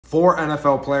4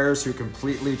 NFL players who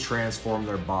completely transformed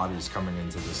their bodies coming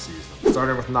into this season.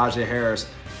 Starting with Najee Harris.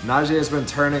 Najee has been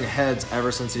turning heads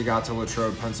ever since he got to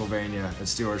Latrobe, Pennsylvania at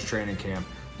Steelers training camp,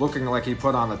 looking like he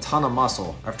put on a ton of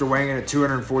muscle. After weighing in at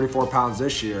 244 pounds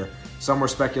this year, some were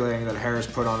speculating that Harris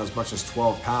put on as much as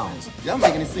 12 pounds. Y'all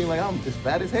making it seem like I'm as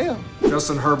fat as hell.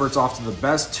 Justin Herbert's off to the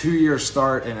best 2-year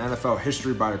start in NFL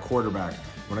history by a quarterback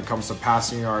when it comes to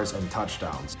passing yards and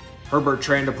touchdowns. Herbert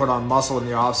trained to put on muscle in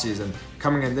the offseason,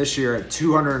 coming in this year at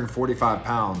 245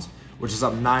 pounds, which is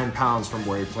up 9 pounds from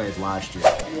where he played last year.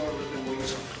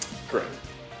 Correct.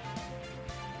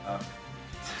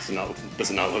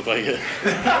 Does not look like it.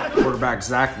 Quarterback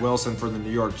Zach Wilson for the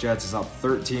New York Jets is up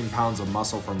 13 pounds of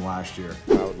muscle from last year.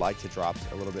 I would like to drop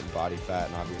a little bit in body fat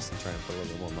and obviously try and put a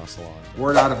little bit more muscle on.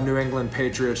 Word out of New England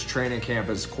Patriots training camp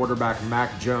is quarterback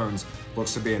Mac Jones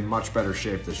looks to be in much better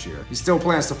shape this year. He still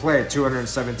plans to play at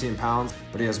 217 pounds,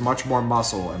 but he has much more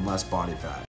muscle and less body fat.